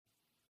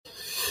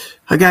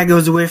A guy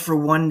goes away for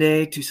one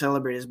day to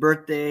celebrate his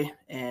birthday,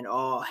 and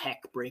all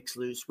heck breaks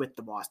loose with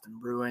the Boston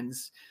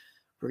Bruins.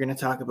 We're going to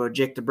talk about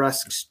Jake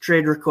DeBrusk's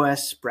trade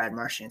requests, Brad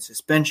Marchand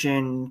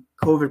suspension,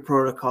 COVID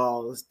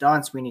protocols,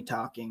 Don Sweeney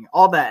talking,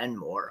 all that and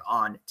more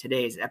on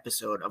today's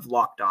episode of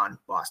Locked On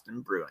Boston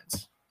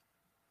Bruins.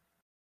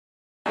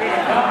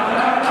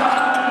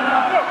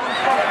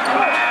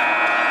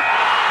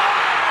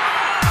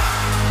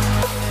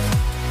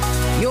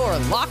 You're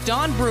Locked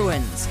On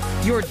Bruins,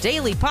 your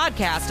daily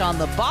podcast on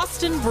the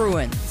Boston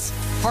Bruins.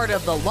 Part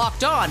of the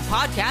Locked On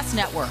Podcast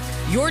Network,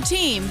 your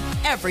team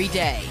every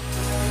day.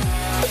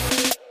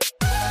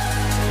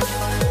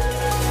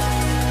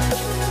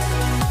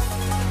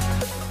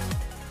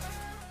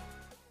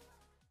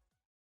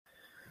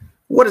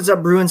 What is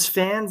up, Bruins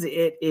fans?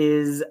 It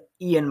is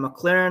Ian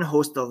McLaren,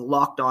 host of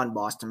Locked On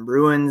Boston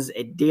Bruins,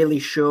 a daily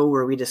show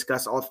where we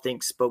discuss all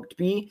things Spoke to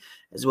Be,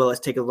 as well as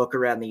take a look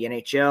around the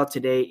NHL.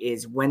 Today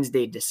is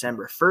Wednesday,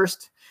 December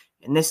 1st,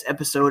 and this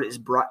episode is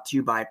brought to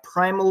you by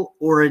Primal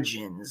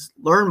Origins.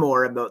 Learn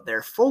more about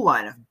their full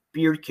line of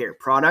beard care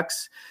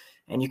products,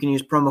 and you can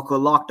use promo code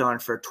LOCKEDON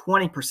for a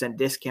 20%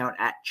 discount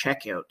at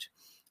checkout.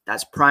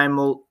 That's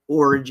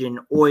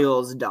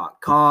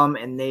primaloriginoils.com,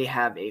 and they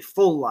have a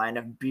full line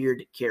of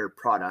beard care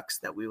products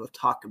that we will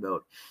talk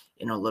about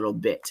in a little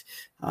bit.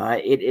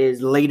 It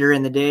is later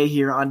in the day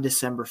here on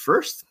December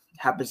 1st.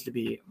 Happens to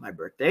be my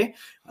birthday.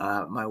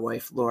 My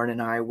wife Lauren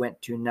and I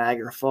went to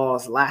Niagara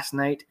Falls last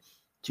night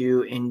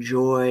to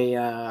enjoy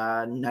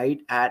a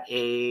night at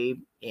a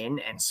inn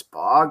and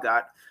spa.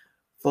 Got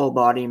full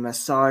body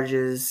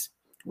massages.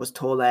 Was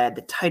told I had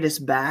the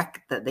tightest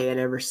back that they had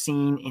ever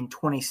seen in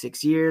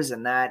 26 years,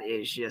 and that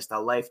is just a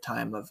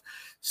lifetime of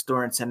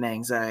storing some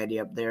anxiety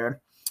up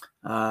there.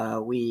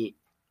 We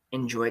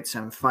enjoyed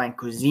some fine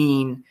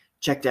cuisine,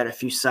 checked out a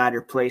few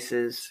cider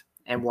places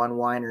and one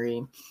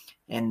winery,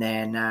 and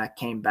then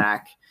came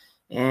back.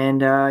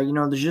 And,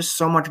 there's just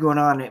so much going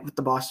on with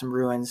the Boston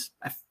Bruins.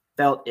 I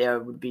felt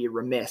it would be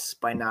remiss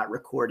by not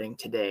recording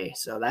today.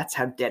 So that's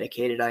how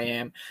dedicated I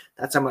am.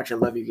 That's how much I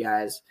love you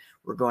guys.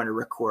 We're going to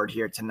record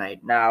here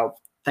tonight. Now,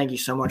 thank you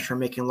so much for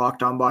making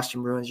Locked On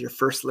Boston Bruins your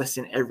first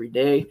listen every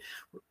day.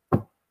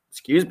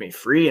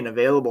 Free and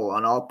available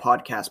on all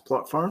podcast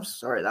platforms.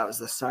 Sorry, that was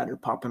the cider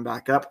popping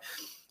back up.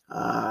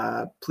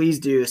 Please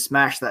do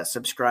smash that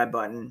subscribe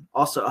button.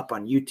 Also up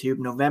on YouTube.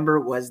 November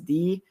was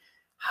the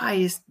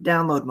highest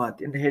download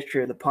month in the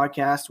history of the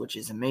podcast, which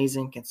is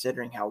amazing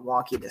considering how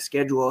wonky the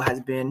schedule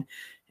has been.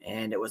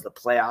 And it was the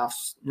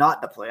playoffs,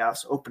 not the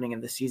playoffs, opening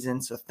of the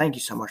season. So thank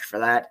you so much for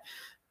that.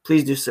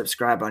 Please do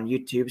subscribe on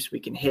YouTube so we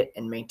can hit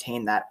and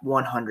maintain that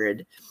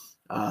 100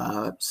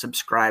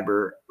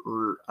 subscriber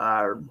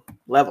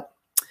level.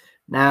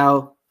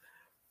 Now,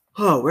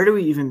 where do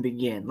we even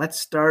begin? Let's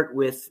start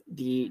with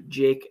the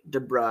Jake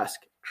DeBrusk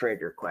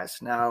trade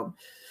request. Now,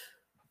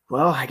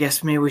 I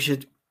guess maybe we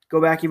should go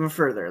back even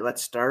further.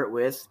 Let's start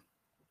with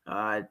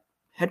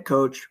head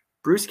coach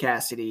Bruce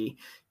Cassidy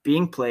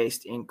being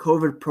placed in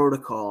COVID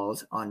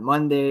protocols on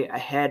Monday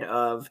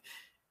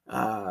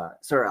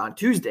on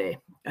Tuesday,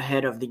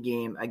 ahead of the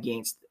game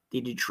against the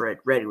Detroit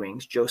Red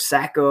Wings. Joe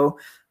Sacco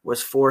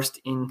was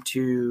forced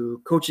into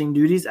coaching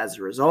duties as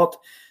a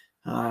result.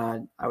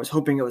 I was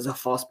hoping it was a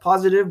false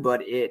positive,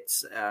 but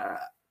it's a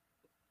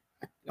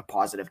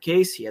positive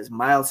case. He has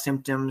mild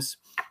symptoms,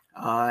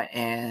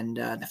 and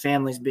the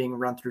family's being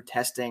run through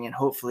testing, and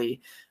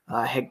hopefully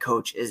head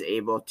coach is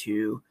able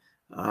to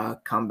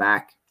come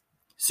back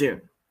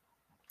soon.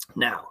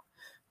 Now,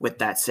 with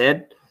that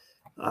said,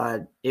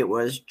 it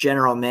was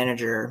general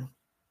manager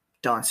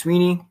Don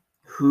Sweeney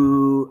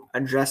who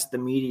addressed the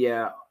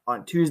media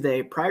on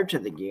Tuesday prior to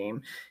the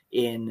game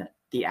in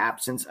the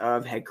absence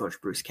of head coach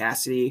Bruce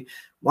Cassidy.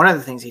 One of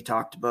the things he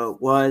talked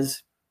about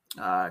was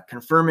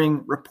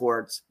confirming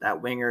reports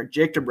that winger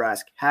Jake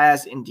DeBrusk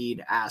has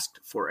indeed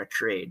asked for a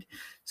trade.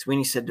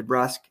 Sweeney said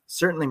DeBrusk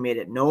certainly made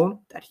it known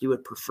that he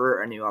would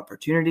prefer a new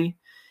opportunity,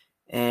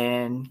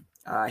 and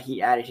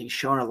he added he's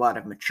shown a lot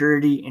of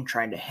maturity in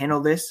trying to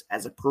handle this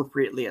as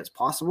appropriately as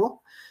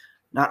possible.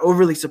 Not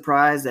overly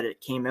surprised that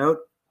it came out,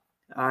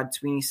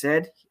 Sweeney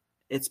said.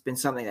 It's been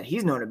something that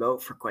he's known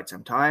about for quite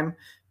some time,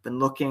 been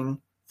looking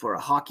for a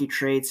hockey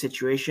trade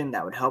situation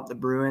that would help the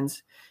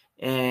Bruins,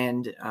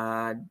 and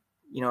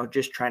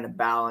just trying to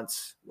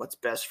balance what's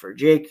best for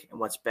Jake and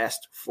what's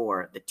best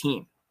for the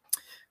team.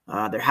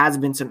 There has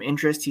been some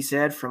interest, he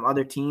said, from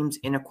other teams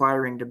in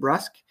acquiring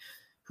DeBrusk,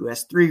 who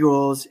has 3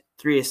 goals,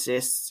 3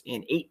 assists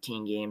in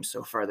 18 games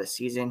so far this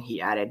season.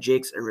 He added,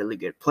 Jake's a really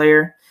good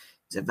player.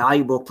 He's a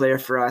valuable player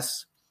for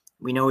us.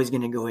 We know he's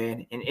going to go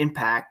in and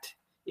impact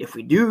if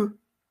we do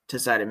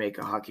decide to make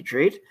a hockey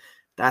trade.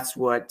 That's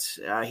what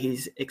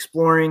he's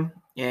exploring,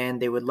 and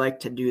they would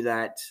like to do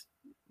that,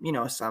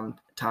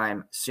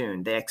 sometime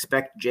soon. They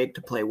expect Jake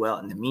to play well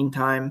in the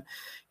meantime.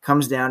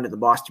 Comes down to the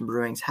Boston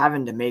Bruins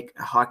having to make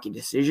a hockey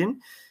decision,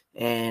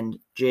 and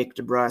Jake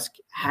DeBrusk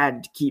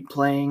had to keep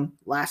playing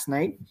last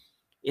night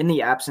in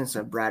the absence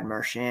of Brad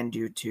Marchand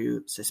due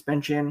to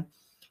suspension,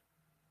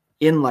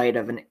 in light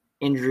of an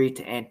injury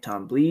to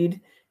Anton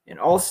Bleed, and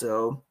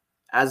also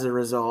as a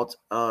result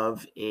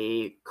of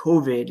a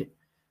COVID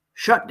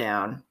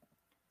shutdown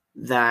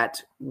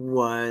that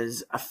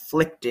was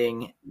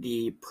afflicting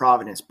the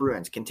Providence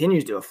Bruins,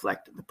 continues to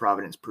afflict the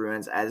Providence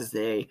Bruins as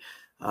they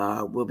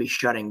will be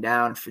shutting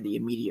down for the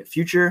immediate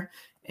future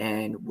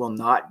and will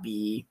not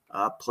be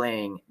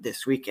playing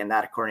this weekend.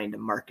 That according to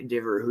Mark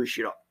Diver, who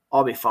should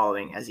all be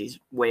following as he's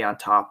way on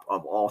top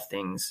of all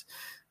things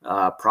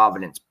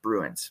Providence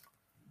Bruins.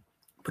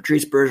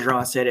 Patrice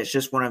Bergeron said it's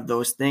just one of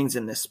those things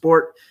in this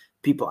sport.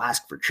 People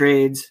ask for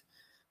trades.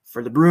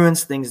 For the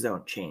Bruins, things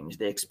don't change.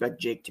 They expect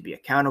Jake to be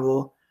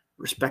accountable,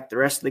 respect the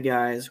rest of the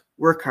guys,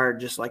 work hard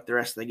just like the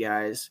rest of the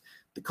guys.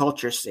 The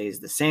culture stays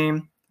the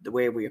same. The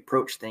way we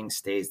approach things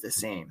stays the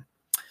same.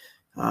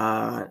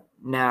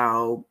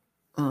 Now,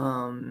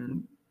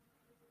 Don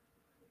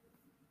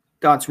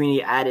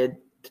Sweeney added,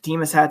 the team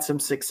has had some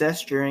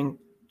success during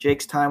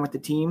Jake's time with the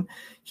team.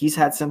 He's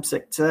had some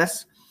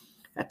success.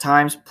 At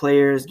times,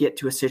 players get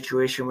to a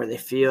situation where they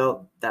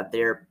feel that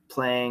they're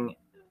playing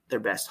their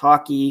best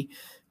hockey.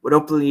 Would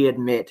openly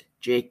admit,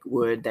 Jake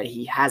would, that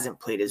he hasn't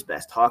played his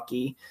best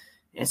hockey.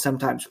 And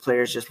sometimes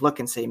players just look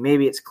and say,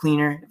 maybe it's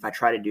cleaner if I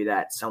try to do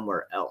that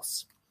somewhere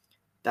else.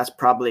 That's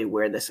probably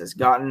where this has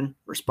gotten.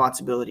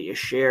 Responsibility is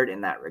shared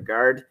in that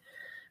regard.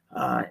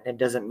 It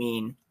doesn't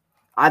mean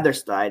either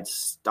side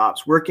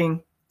stops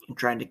working and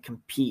trying to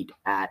compete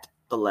at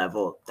the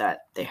level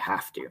that they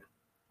have to.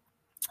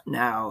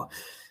 Now,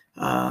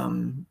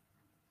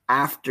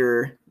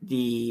 after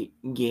the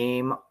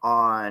game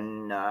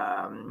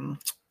on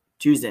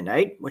Tuesday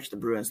night, which the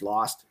Bruins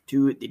lost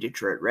to the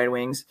Detroit Red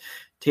Wings,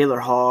 Taylor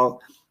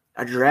Hall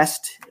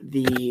addressed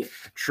the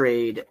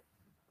trade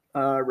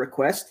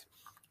request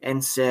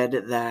and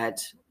said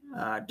that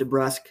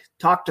DeBrusk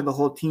talked to the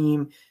whole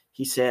team.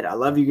 He said, I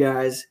love you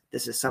guys.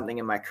 This is something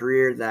in my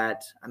career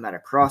that I'm at a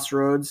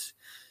crossroads.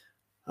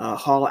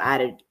 Hall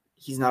added,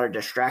 he's not a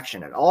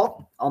distraction at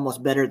all.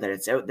 Almost better that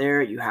it's out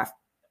there. You have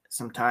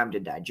some time to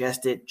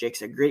digest it.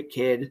 Jake's a great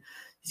kid.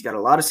 He's got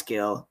a lot of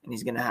skill, and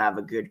he's going to have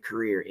a good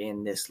career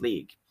in this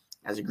league.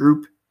 As a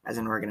group, as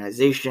an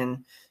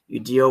organization,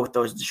 you deal with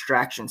those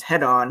distractions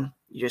head on.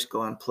 You just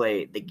go and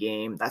play the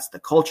game. That's the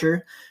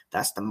culture.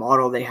 That's the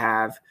model they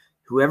have.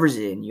 Whoever's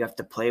in, you have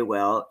to play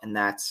well, and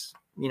that's,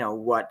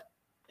 what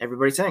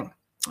everybody's saying.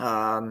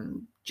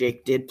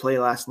 Jake did play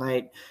last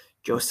night.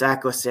 Joe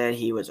Sacco said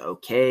he was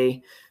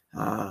okay.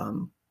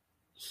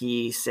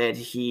 He said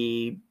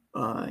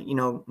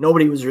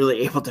nobody was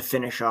really able to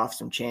finish off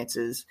some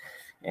chances.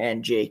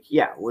 And Jake,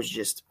 was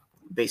just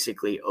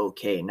basically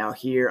okay. Now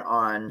here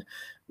on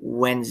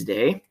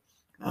Wednesday,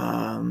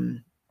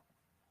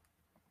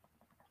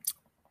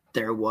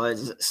 there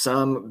was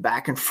some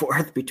back and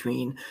forth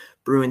between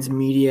Bruins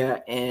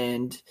media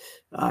and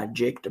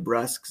Jake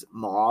DeBrusk's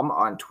mom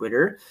on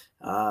Twitter.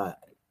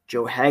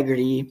 Joe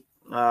Haggerty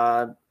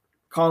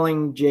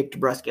calling Jake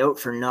DeBrusk out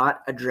for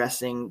not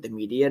addressing the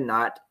media,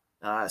 not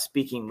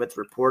speaking with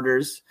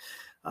reporters.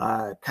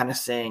 Kind of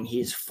saying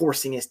he's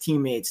forcing his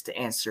teammates to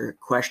answer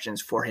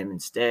questions for him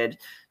instead.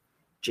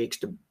 Jake's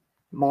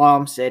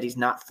mom said he's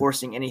not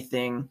forcing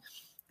anything.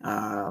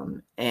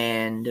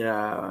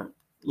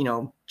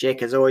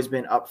 Jake has always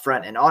been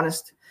upfront and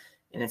honest,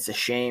 and it's a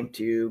shame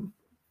to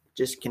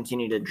just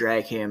continue to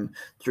drag him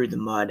through the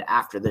mud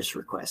after this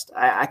request.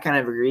 I kind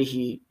of agree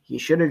he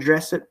should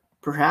address it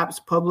perhaps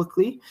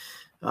publicly,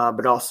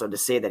 but also to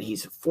say that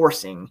he's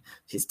forcing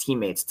his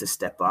teammates to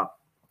step up.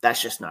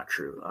 That's just not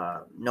true.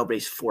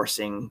 Nobody's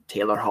forcing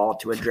Taylor Hall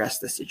to address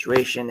the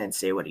situation and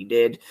say what he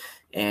did.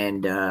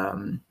 And,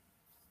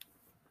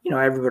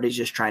 everybody's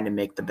just trying to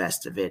make the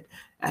best of it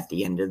at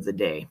the end of the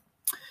day.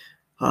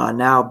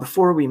 Now,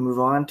 before we move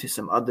on to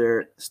some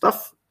other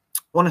stuff, I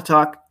want to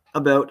talk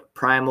about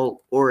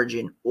Primal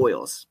Origin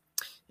oils.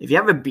 If you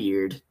have a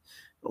beard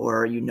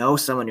or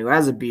someone who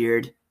has a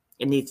beard,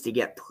 it needs to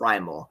get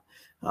primal.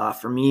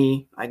 For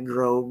me, I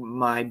grow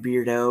my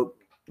beard out,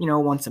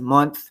 once a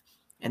month.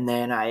 And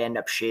then I end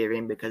up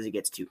shaving because it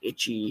gets too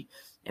itchy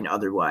and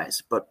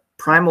otherwise. But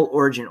Primal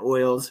Origin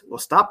oils will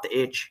stop the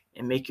itch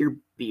and make your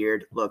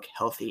beard look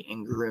healthy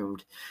and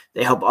groomed.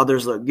 They help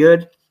others look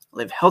good,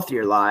 live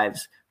healthier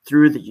lives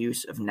through the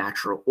use of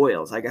natural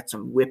oils. I got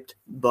some whipped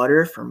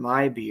butter for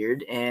my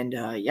beard, and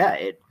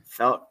it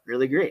felt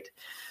really great.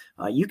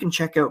 You can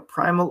check out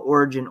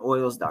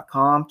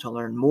primaloriginoils.com to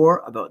learn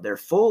more about their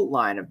full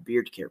line of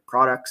beard care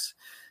products.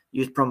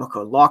 Use promo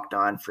code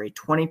LOCKEDON for a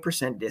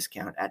 20%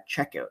 discount at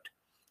checkout.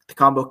 The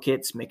combo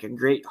kits make a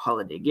great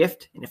holiday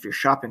gift, and if you're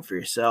shopping for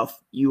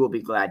yourself, you will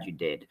be glad you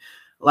did.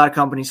 A lot of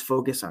companies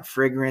focus on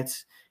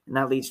fragrance, and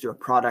that leads to a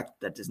product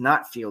that does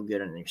not feel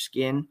good on your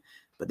skin,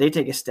 but they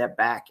take a step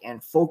back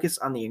and focus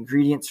on the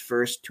ingredients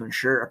first to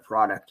ensure a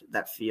product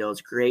that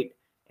feels great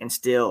and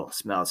still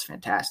smells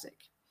fantastic.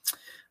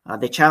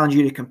 They challenge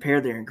you to compare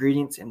their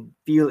ingredients and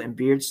feel and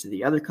beards to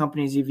the other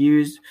companies you've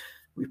used.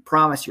 We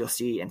promise you'll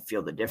see and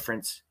feel the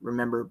difference.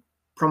 Remember,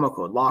 promo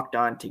code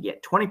LOCKEDON to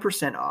get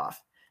 20%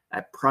 off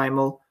at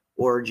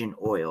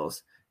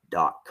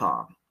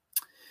primaloriginoils.com.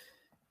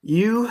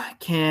 You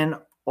can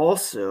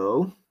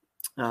also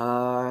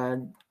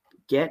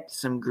get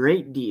some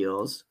great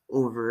deals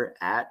over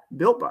at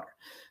Built Bar.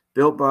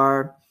 Built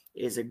Bar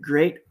is a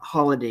great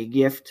holiday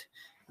gift.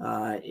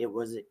 It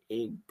was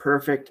a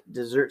perfect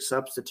dessert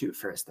substitute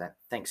for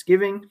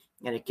Thanksgiving,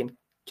 and it can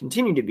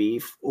continue to be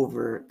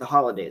over the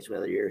holidays,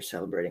 whether you're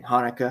celebrating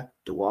Hanukkah,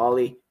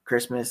 Diwali,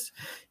 Christmas.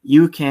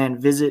 You can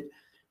visit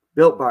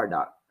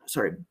BuiltBar.com.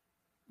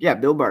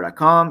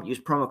 Use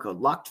promo code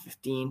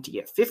LOCKED15 to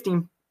get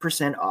 15%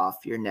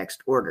 off your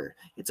next order.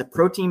 It's a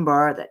protein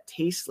bar that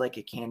tastes like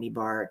a candy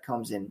bar. It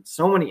comes in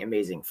so many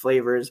amazing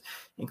flavors,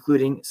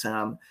 including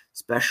some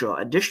special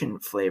edition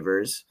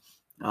flavors,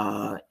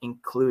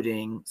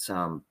 including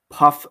some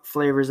puff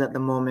flavors at the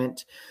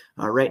moment.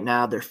 Right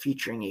now, they're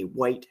featuring a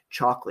white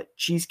chocolate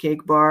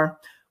cheesecake bar,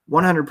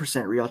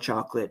 100% real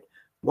chocolate,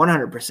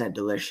 100%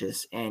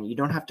 delicious, and you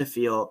don't have to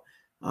feel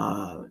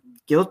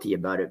guilty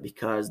about it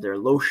because they're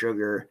low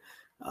sugar,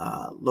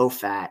 low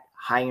fat,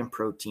 high in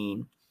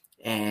protein,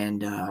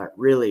 and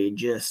really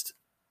just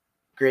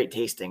great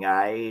tasting.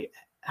 I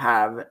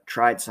have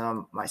tried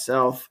some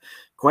myself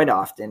quite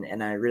often,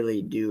 and I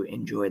really do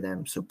enjoy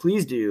them. So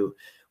please do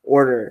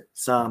order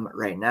some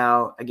right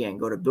now. Again,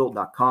 go to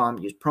built.com,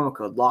 use promo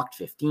code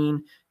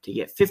LOCKED15 to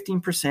get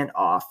 15%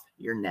 off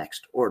your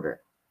next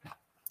order.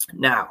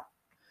 Now,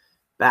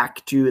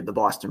 back to the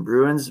Boston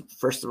Bruins.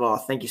 First of all,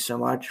 thank you so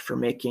much for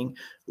making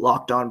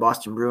Locked On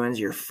Boston Bruins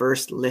your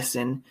first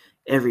listen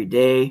every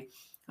day.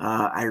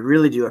 I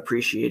really do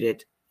appreciate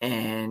it,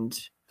 and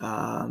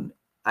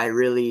I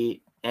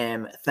really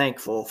am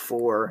thankful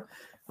for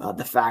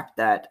the fact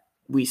that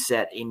we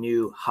set a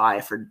new high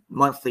for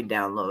monthly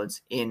downloads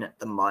in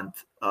the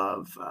month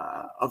of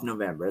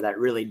November. That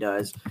really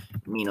does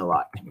mean a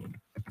lot to me.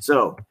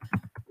 So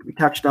we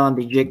touched on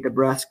the Jake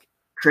DeBrusk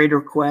trade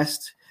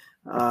request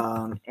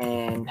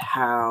and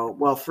how,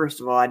 well,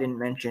 first of all, I didn't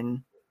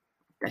mention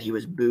that he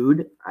was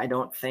booed. I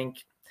don't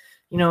think,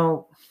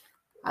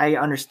 I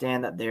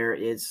understand that there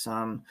is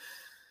some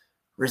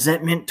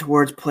resentment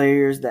towards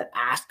players that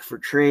ask for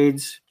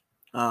trades.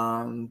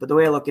 But the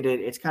way I look at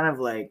it, it's kind of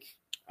like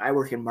I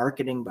work in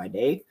marketing by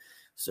day.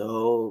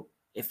 So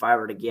if I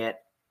were to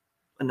get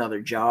another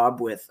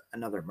job with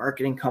another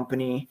marketing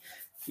company,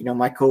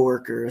 my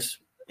coworkers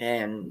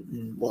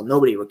and, well,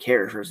 nobody would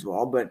care, first of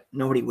all, but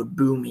nobody would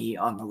boo me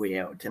on the way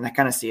out. And I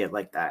kind of see it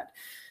like that.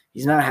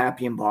 He's not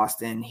happy in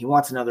Boston. He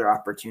wants another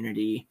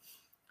opportunity.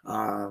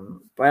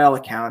 By all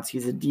accounts,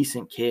 he's a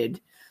decent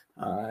kid.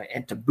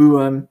 And to boo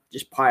him,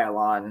 just pile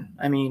on.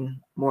 I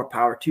mean, more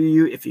power to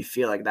you if you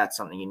feel like that's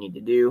something you need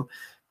to do,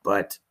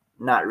 but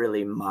not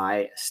really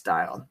my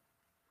style.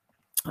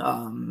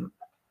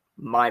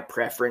 My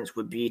preference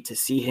would be to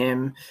see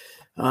him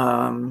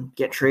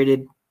get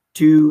traded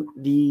to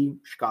the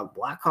Chicago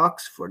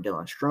Blackhawks for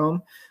Dylan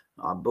Strome,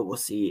 but we'll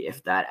see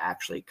if that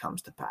actually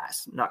comes to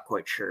pass. Not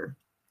quite sure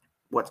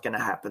what's going to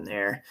happen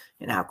there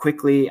and how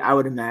quickly. I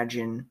would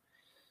imagine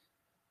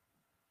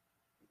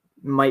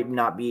might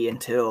not be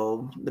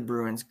until the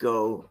Bruins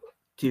go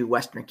to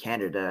Western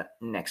Canada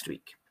next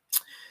week.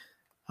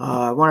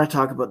 I want to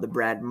talk about the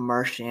Brad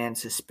Marchand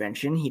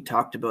suspension. He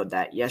talked about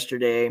that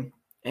yesterday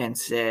and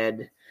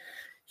said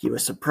he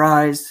was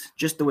surprised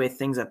just the way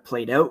things have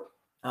played out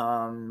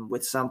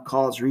with some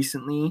calls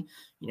recently.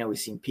 We've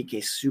seen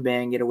PK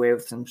Subban get away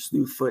with some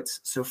slew foots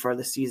so far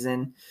this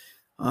season.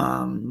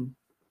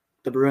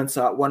 The Bruins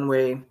saw it one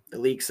way. The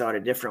league saw it a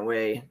different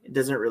way. It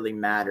doesn't really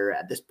matter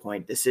at this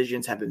point.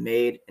 Decisions have been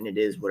made, and it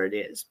is what it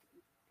is.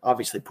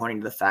 Obviously pointing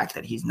to the fact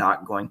that he's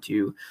not going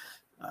to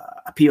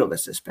appeal the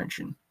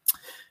suspension.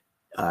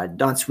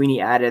 Don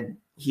Sweeney added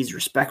he's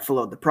respectful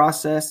of the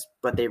process,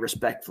 but they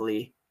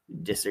respectfully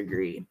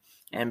disagree.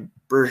 And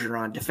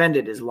Bergeron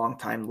defended his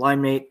longtime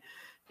line mate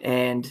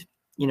and,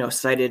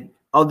 cited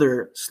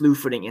other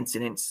slew-footing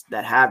incidents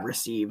that have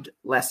received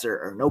lesser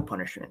or no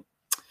punishment.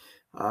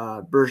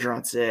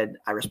 Bergeron said,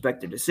 I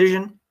respect the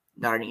decision,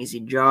 not an easy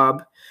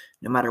job.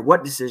 No matter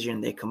what decision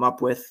they come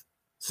up with,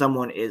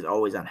 someone is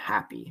always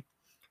unhappy.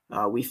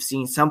 We've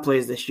seen some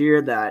plays this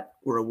year that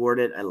were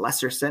awarded a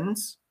lesser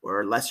sentence or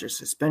a lesser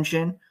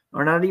suspension,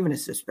 or not even a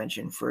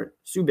suspension for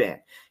Subban,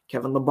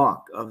 Kevin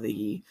LeBlanc of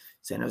the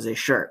San Jose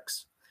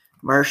Sharks.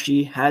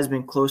 Marshy has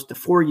been close to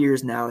 4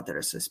 years now without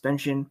a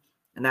suspension.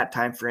 In that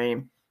time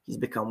frame, he's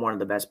become one of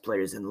the best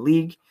players in the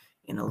league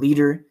and a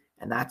leader,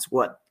 and that's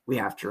what we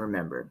have to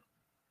remember.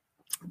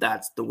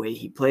 That's the way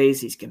he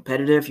plays. He's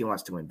competitive. He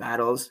wants to win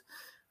battles.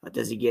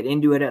 Does he get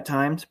into it at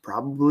times?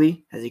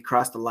 Probably. Has he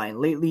crossed the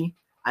line lately?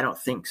 I don't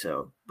think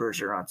so,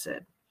 Bergeron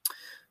said.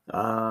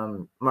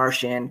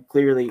 Marchand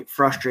clearly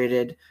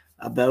frustrated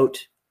about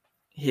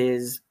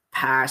his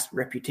past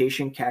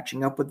reputation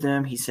catching up with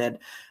them. He said,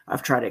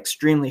 I've tried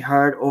extremely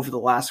hard over the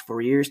last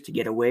 4 years to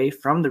get away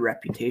from the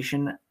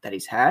reputation that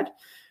he's had.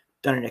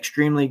 Done an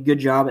extremely good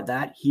job at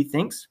that, he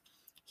thinks.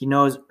 He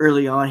knows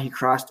early on he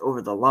crossed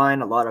over the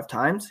line a lot of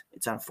times.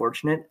 It's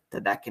unfortunate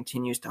that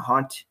continues to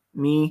haunt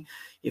me.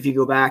 If you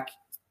go back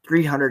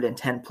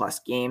 310 plus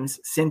games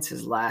since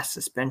his last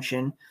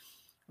suspension,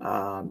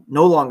 no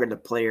longer the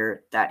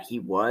player that he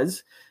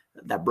was,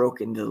 that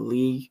broke into the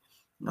league.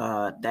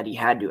 that he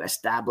had to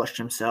establish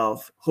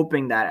himself,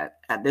 hoping that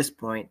at this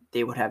point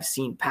they would have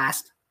seen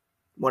past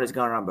what has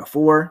gone on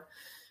before.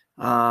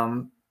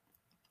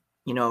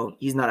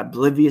 He's not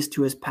oblivious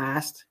to his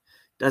past,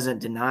 doesn't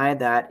deny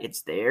that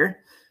it's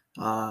there.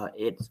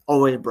 It's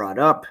always brought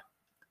up,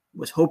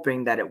 was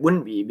hoping that it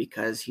wouldn't be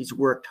because he's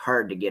worked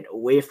hard to get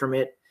away from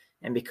it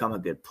and become a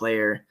good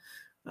player.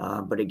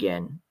 But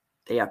again,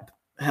 they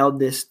upheld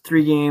this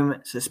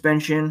 3-game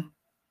suspension.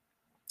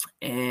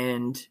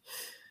 And,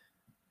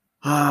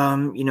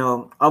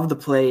 of the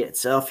play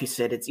itself, he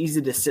said it's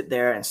easy to sit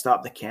there and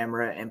stop the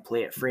camera and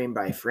play it frame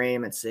by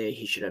frame and say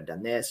he should have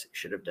done this,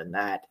 should have done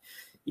that.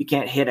 You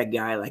can't hit a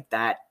guy like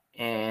that.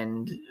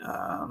 And,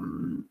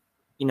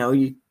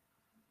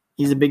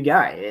 he's a big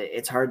guy.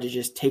 It's hard to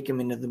just take him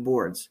into the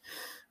boards.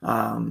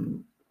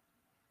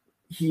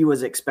 He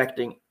was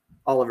expecting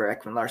Oliver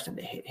Ekman-Larsson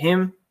to hit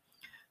him.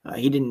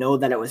 He didn't know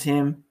that it was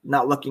him,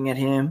 not looking at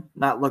him,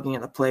 not looking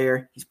at the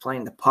player. He's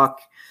playing the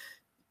puck,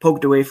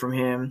 poked away from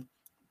him.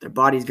 Their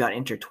bodies got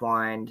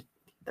intertwined.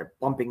 They're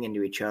bumping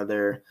into each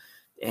other.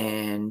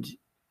 And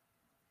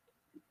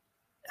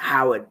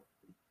how it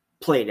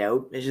played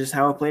out is just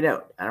how it played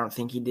out. I don't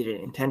think he did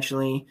it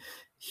intentionally.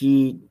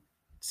 He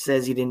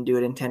says he didn't do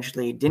it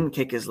intentionally, didn't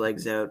kick his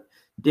legs out,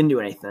 didn't do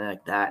anything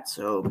like that.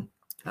 So,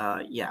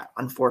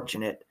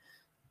 unfortunate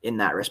in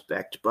that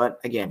respect. But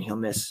again, he'll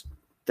miss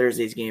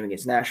Thursday's game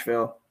against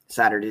Nashville,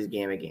 Saturday's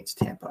game against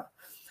Tampa.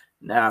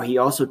 Now, he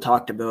also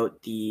talked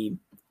about the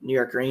New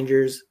York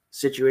Rangers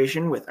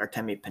situation with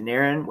Artemi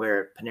Panarin,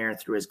 where Panarin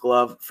threw his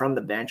glove from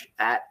the bench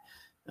at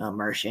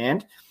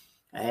Marchand.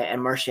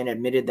 And Marchand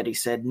admitted that he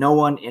said no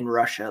one in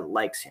Russia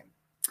likes him.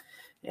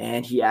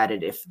 And he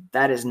added, if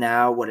that is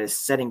now what is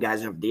setting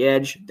guys over the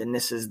edge, then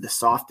this is the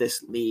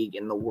softest league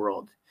in the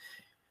world.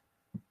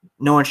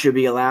 No one should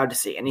be allowed to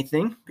say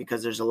anything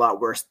because there's a lot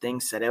worse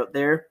things said out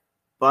there.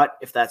 But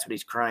if that's what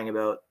he's crying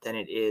about, then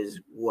it is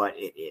what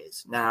it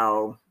is.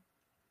 Now,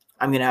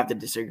 I'm going to have to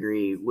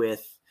disagree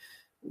with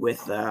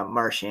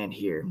Marchand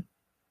here.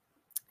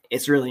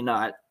 It's really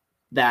not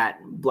that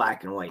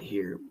black and white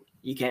here.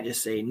 You can't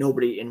just say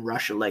nobody in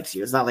Russia likes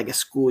you. It's not like a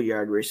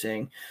schoolyard where you're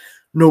saying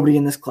nobody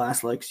in this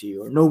class likes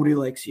you or nobody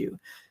likes you.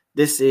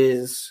 This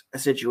is a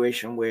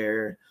situation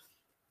where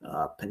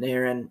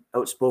Panarin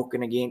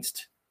outspoken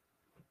against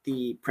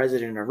the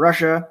president of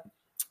Russia,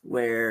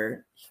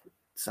 where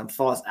some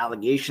false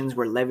allegations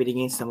were levied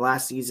against him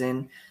last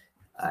season.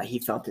 He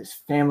felt his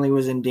family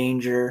was in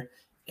danger,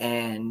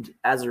 and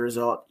as a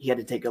result, he had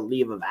to take a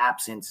leave of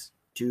absence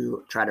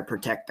to try to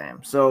protect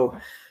them. So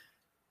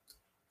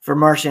for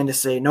Marchand to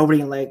say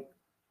nobody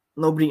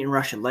in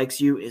Russia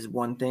likes you is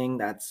one thing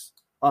that's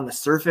on the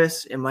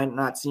surface. It might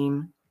not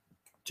seem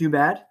too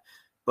bad,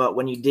 but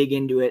when you dig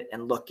into it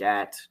and look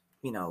at,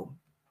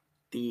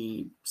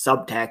 the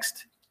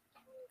subtext,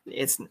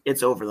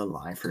 it's over the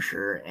line for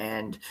sure.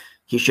 And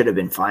he should have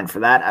been fined for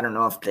that. I don't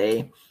know if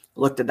they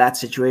looked at that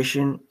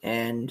situation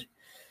and,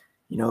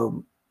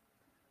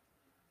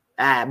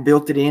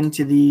 built it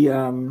into the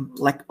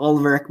like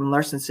Oliver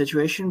Ekman-Larsson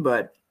situation,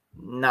 but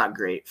not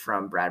great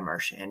from Brad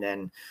Marchand.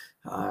 And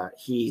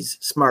he's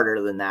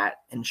smarter than that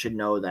and should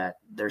know that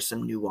there's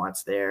some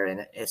nuance there,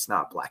 and it's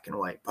not black and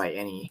white by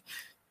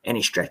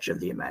any stretch of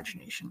the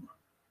imagination.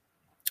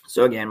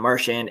 So again,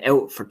 Marchand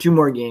out for 2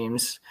 more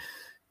games.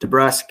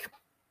 DeBrusk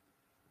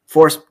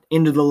forced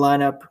into the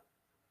lineup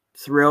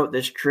throughout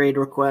this trade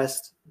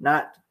request,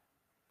 not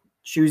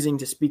choosing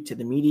to speak to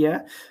the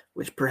media,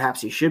 which perhaps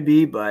he should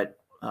be, but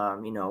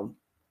I'm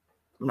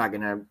not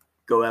going to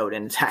go out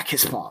and attack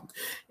his mom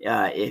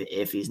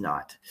if he's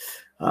not.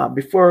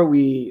 Before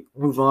we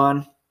move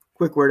on,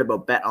 quick word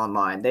about Bet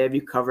Online. They have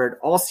you covered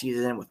all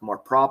season with more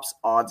props,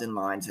 odds, and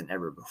lines than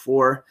ever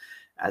before.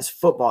 As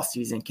football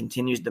season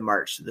continues to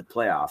march to the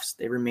playoffs,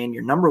 they remain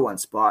your number one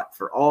spot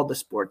for all the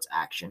sports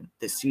action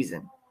this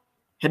season.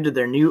 Head to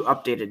their new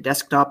updated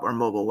desktop or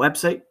mobile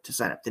website to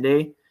sign up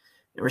today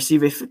and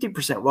receive a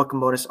 50%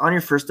 welcome bonus on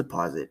your first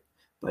deposit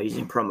by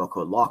using promo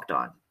code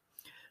LOCKEDON.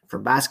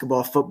 From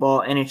basketball,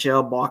 football,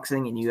 NHL,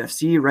 boxing, and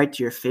UFC, right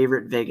to your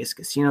favorite Vegas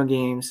casino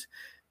games,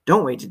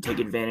 don't wait to take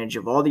advantage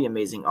of all the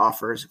amazing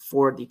offers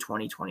for the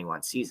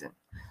 2021 season.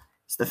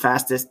 It's the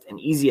fastest and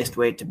easiest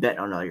way to bet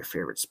on all your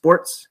favorite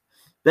sports.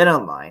 Bet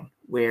online,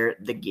 where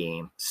the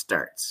game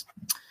starts.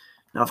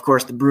 Now, of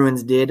course, the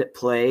Bruins did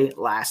play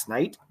last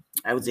night.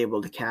 I was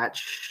able to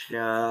catch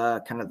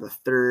kind of the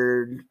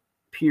third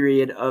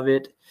period of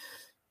it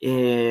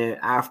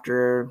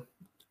after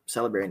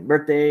celebrating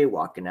birthday,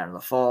 walking down to the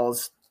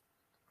falls.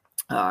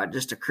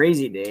 Just a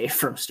crazy day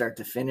from start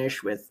to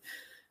finish with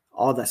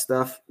all the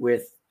stuff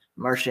with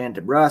Marchand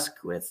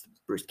DeBrusk, with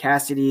Bruce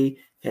Cassidy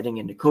heading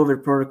into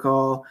COVID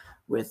protocol,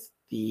 with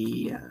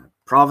the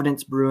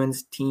Providence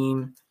Bruins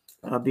team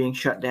being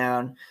shut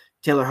down.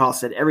 Taylor Hall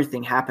said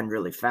everything happened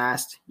really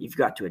fast. You've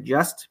got to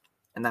adjust,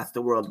 and that's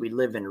the world we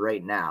live in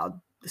right now.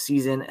 The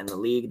season and the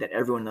league that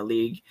everyone in the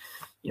league,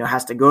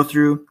 has to go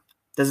through.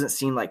 Doesn't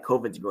seem like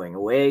COVID's going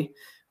away.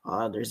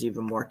 There's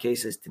even more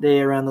cases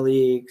today around the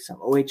league. Some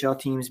OHL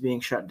teams being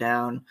shut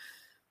down.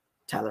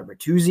 Tyler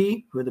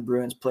Bertuzzi, who the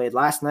Bruins played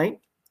last night,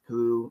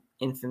 who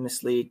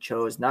infamously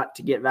chose not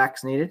to get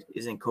vaccinated,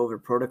 is in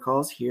COVID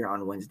protocols here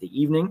on Wednesday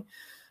evening.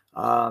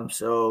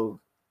 Hopefully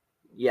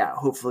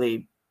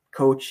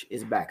Coach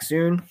is back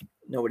soon.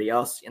 Nobody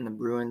else in the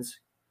Bruins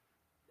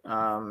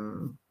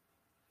comes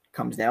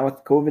down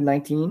with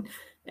COVID-19,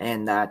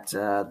 and that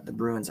the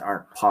Bruins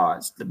aren't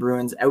paused. The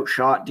Bruins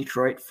outshot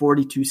Detroit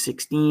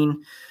 42-16.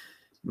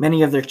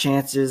 Many of their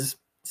chances,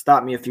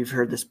 stop me if you've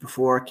heard this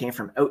before, came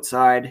from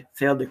outside,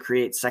 failed to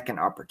create second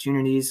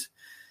opportunities,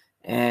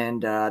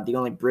 and the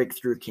only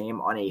breakthrough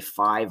came on a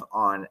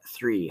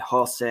 5-on-3.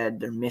 Hall said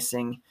they're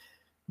missing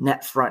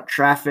net front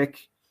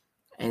traffic,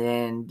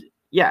 and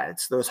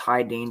it's those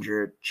high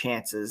danger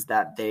chances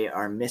that they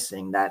are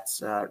missing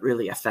that's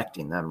really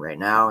affecting them right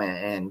now,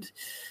 and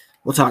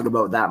we'll talk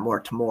about that more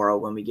tomorrow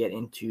when we get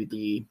into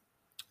the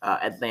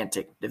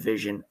Atlantic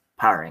Division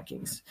power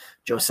rankings.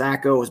 Joe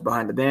Sacco was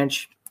behind the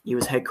bench. He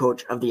was head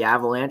coach of the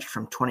Avalanche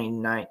from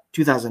 2009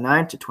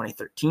 to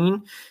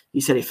 2013.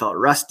 He said he felt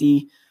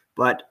rusty,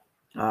 but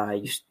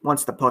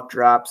once the puck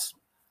drops,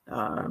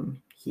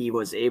 he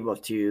was able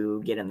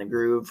to get in the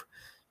groove,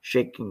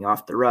 shaking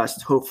off the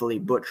rust. Hopefully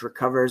Butch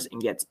recovers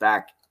and gets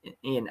back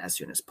in as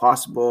soon as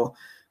possible.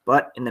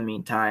 But in the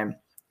meantime,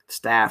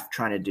 staff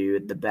trying to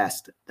do the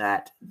best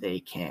that they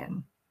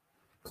can.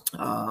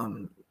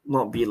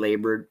 Won't be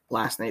labored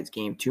last night's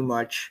game too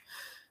much.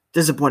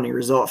 Disappointing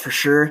result for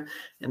sure.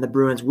 And the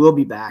Bruins will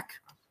be back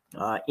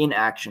in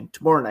action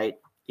tomorrow night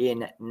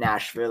in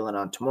Nashville. And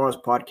on tomorrow's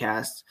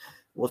podcast,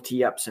 we'll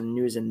tee up some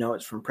news and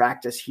notes from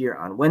practice here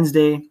on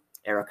Wednesday.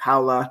 Eric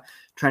Howla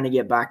trying to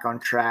get back on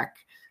track.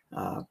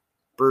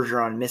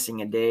 Bergeron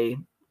missing a day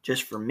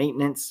just for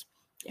maintenance,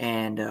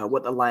 and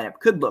what the lineup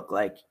could look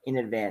like in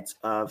advance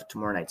of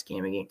tomorrow night's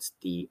game against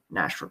the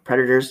Nashville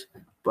Predators.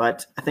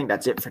 But I think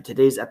that's it for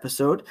today's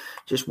episode.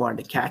 Just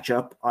wanted to catch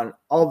up on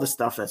all the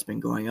stuff that's been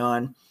going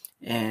on.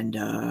 And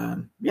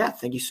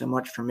thank you so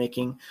much for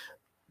making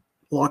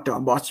Locked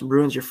On Boston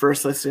Bruins your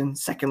first listen.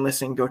 Second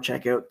listen, go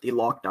check out the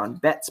Locked On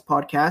Bets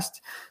podcast.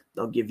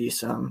 They'll give you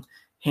some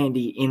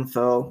handy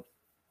info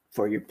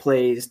for your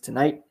plays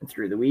tonight and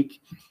through the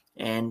week.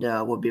 And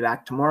we'll be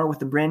back tomorrow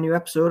with a brand new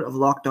episode of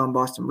Locked On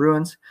Boston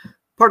Bruins,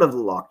 part of the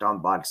Locked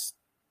On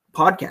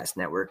Podcast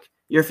Network,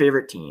 your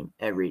favorite team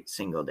every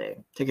single day.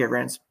 Take care,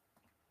 friends.